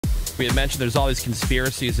We had mentioned there's all these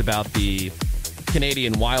conspiracies about the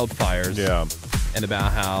Canadian wildfires. Yeah. And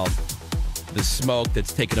about how the smoke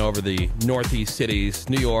that's taken over the northeast cities,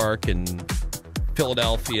 New York and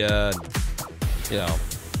Philadelphia, you know,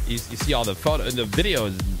 you see all the photo, the video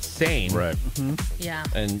is insane. Right. Mm-hmm. Yeah.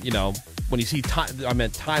 And, you know, when you see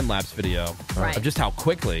time-lapse video right. of just how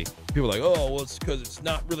quickly people are like, oh, well, it's because it's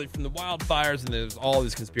not really from the wildfires, and there's all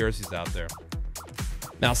these conspiracies out there.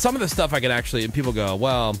 Now, some of the stuff I can actually, and people go,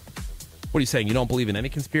 well, what are you saying? You don't believe in any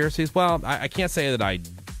conspiracies? Well, I can't say that I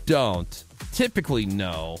don't. Typically,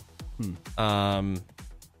 no. There's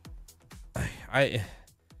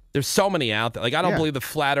so many out there. Like, I don't believe the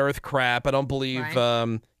flat Earth crap. I don't believe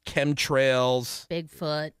chemtrails.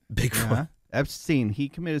 Bigfoot. Yeah. Epstein, he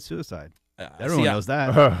committed suicide. Everyone knows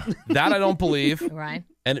that. That I don't believe. Right.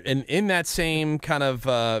 And in that same kind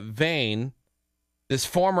of vein, this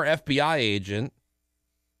former FBI agent,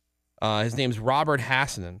 his name's Robert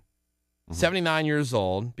Hassanen, 79 years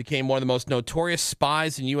old, became one of the most notorious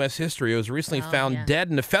spies in U.S. history. He was recently found dead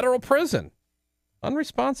in a federal prison,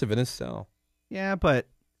 unresponsive in his cell. Yeah, but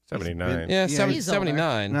 79. He's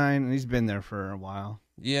 79. And he's been there for a while.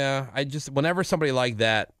 Yeah, whenever somebody like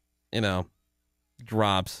that, you know,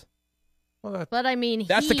 drops. Well, but I mean,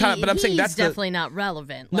 that's the kind. But I'm saying that's definitely not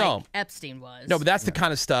relevant. Like Epstein was. No, but that's the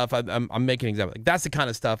kind of stuff. I'm making an example. Like, that's the kind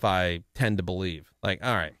of stuff I tend to believe. Like,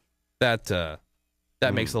 all right, that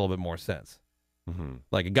makes a little bit more sense.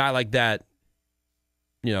 Like a guy like that,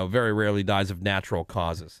 you know, very rarely dies of natural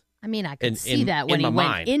causes. I mean, I could see that when he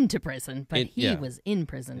went into prison, but he was in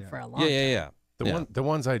prison for a long time. The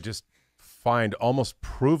ones I just find almost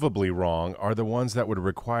provably wrong are the ones that would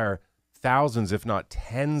require thousands, if not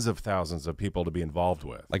tens of thousands of people to be involved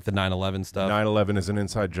with. Like the 9/11 stuff. 9/11 is an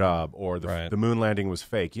inside job, or the moon landing was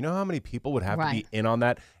fake. You know how many people would have to be in on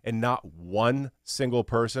that, and not one single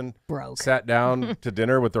person sat down to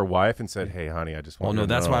dinner with their wife and said, hey, honey, I just want to know.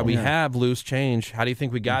 That's why we have Loose Change. How do you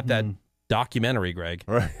think we got that documentary, Greg?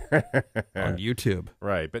 Right. On YouTube.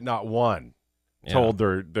 Right, but not one told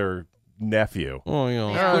their nephew. Oh, you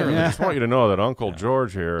know. I just want you to know that Uncle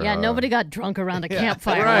George here. Yeah, nobody got drunk around a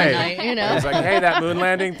campfire one night, you know. It's like, hey, that moon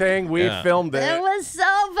landing thing, we filmed it. It was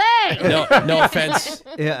so big. No offense.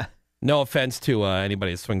 No offense to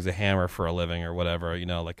anybody that swings a hammer for a living or whatever, you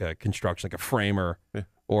know, like a construction, like a framer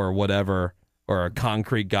or whatever, or a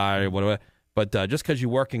concrete guy or whatever. But just because you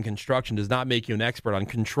work in construction does not make you an expert on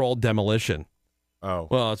controlled demolition. Oh.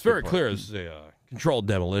 Well, it's very clear it's controlled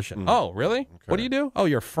demolition. Oh, really? Okay. What do you do? Oh,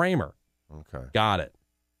 you're a framer. Okay. Got it.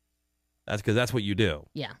 That's because that's what you do.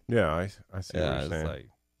 Yeah. Yeah, I see what you're saying. Like,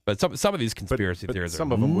 but some of these conspiracy theories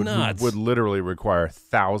some are of them nuts. would literally require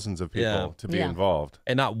thousands of people to be involved.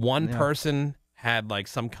 And not one person had like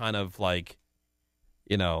some kind of like,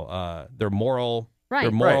 you know, their moral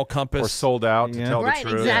compass. Or sold out to tell the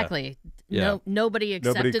truth. Exactly. Yeah. No, nobody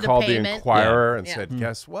accepted Nobody called a payment. the Inquirer and said,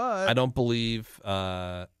 guess what? I don't believe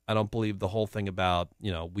the whole thing about,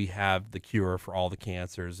 you know, we have the cure for all the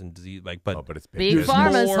cancers and disease, like, but it's big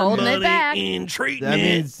pharma's holding it back. In treatment. That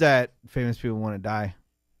means that famous people want to die.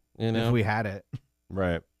 You know, if we had it.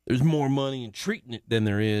 Right. There's more money in treating it than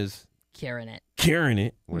there is curing it.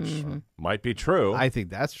 Which might be true. I think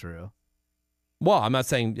that's true. Well, I'm not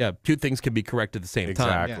saying two things can be correct at the same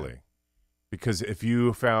time. Exactly. Because if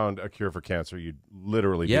you found a cure for cancer, you'd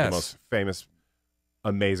literally be the most famous,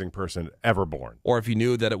 amazing person ever born. Or if you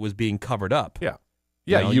knew that it was being covered up. Yeah.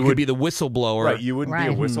 Yeah, Yeah, you would be the whistleblower. Right, you wouldn't be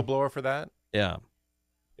a whistleblower for that? Yeah.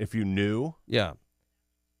 If you knew? Yeah.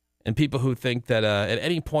 And people who think that at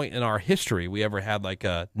any point in our history we ever had like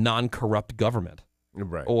a non-corrupt government.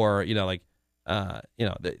 Right. Or, you know, like, you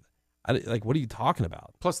know, like, what are you talking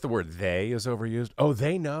about? Plus, the word "they" is overused. Oh,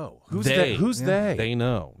 they know. Who's they? they? Who's they? They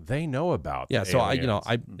know. They know about. Yeah. So aliens.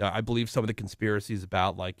 I believe some of the conspiracies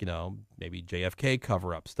about, like, you know, maybe JFK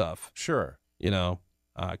cover-up stuff. Sure. You know,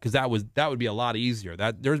 because that would be a lot easier.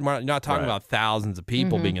 You're not talking about thousands of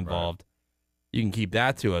people being involved. Right. You can keep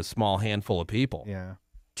that to a small handful of people. Yeah.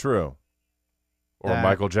 True. Or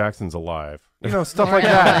Michael Jackson's alive. You know, stuff like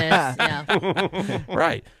that.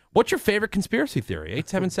 Right. What's your favorite conspiracy theory?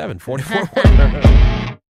 877-44.